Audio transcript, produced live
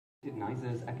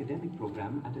NISER's academic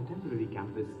program at a temporary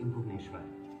campus in Bhuvneshwar.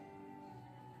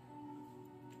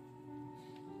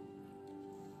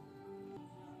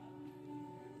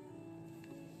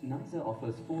 NISER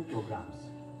offers 4 programs: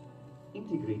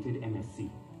 Integrated MSc,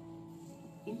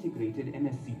 Integrated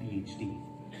MSc PhD,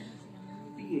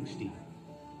 PhD,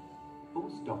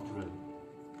 Postdoctoral.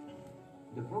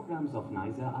 The programs of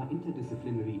NISER are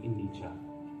interdisciplinary in nature.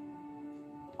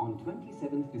 On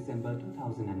 27th December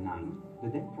 2009, the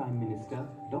then Prime Minister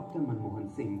Dr.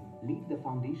 Manmohan Singh laid the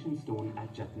foundation stone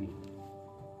at Jatni.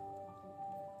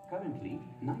 Currently,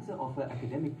 NISER offer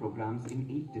academic programs in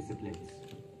 8 disciplines: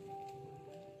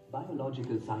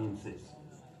 Biological Sciences,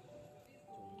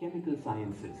 Chemical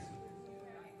Sciences,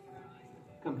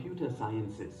 Computer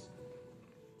Sciences,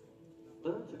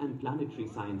 Earth and Planetary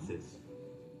Sciences,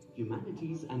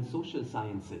 Humanities and Social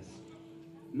Sciences,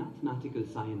 Mathematical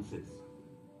Sciences,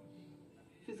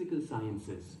 Physical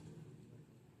Sciences,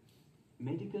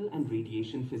 Medical and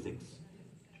Radiation Physics.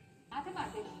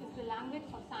 Mathematics is the language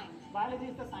of science. Biology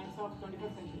is the science of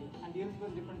 21st century and deals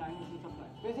with different dimensions of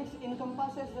life. Physics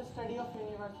encompasses the study of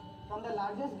universe from the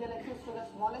largest galaxies to the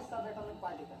smallest subatomic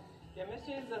particles.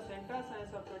 Chemistry is the central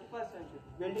science of 21st century,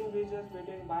 building bridges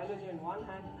between biology on one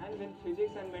hand and with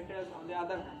physics and materials on the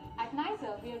other hand. At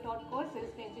NISER, we are taught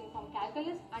courses ranging from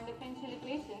calculus and differential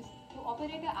equations to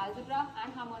operator algebra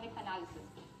and harmonic analysis.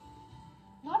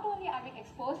 Not only are we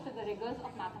exposed to the rigors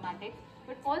of mathematics,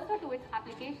 but also to its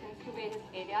applications to various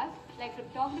areas like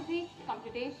cryptography,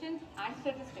 computation, and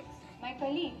statistics. My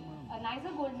colleague, a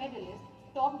NISER gold medalist,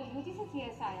 topped the UGC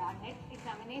CSIR NET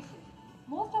examination.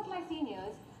 Most of my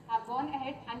seniors have gone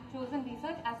ahead and chosen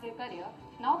research as their career,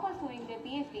 now pursuing their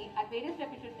PhD at various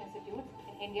reputed institutes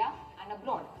in India and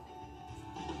abroad.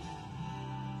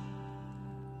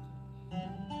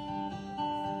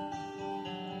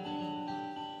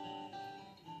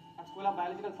 At School of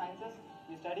Biological Sciences,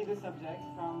 we study these subjects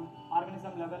from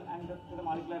organism level and to the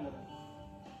molecular level.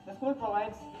 The school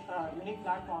provides a unique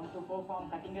platform to perform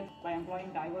cutting edge by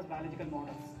employing diverse biological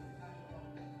models.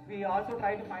 We also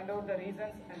try to find out the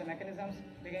reasons and the mechanisms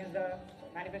against the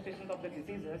manifestations of the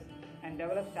diseases and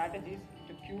develop strategies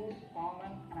to cure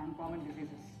common and uncommon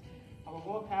diseases. Our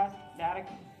work has direct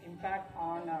impact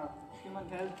on human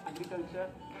health, agriculture,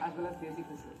 as well as basic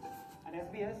research. At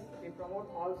SBS, we promote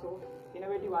also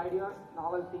innovative ideas,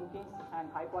 novel thinkings,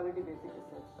 and high-quality basic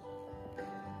research.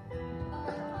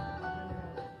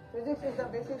 Physics is the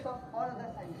basis of all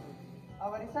other sciences.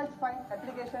 Our research finds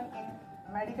application in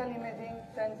medical imaging,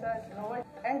 sensors, novel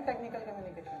and technical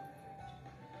communication.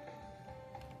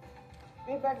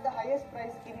 We got the highest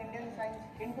prize in Indian science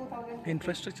in 2000.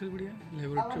 Infrastructure बढ़िया, Our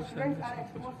laboratory students are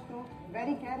exposed to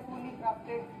very carefully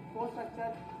crafted course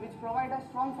structure which provide a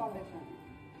strong foundation.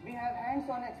 We have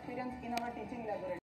hands-on experience in our teaching laboratory.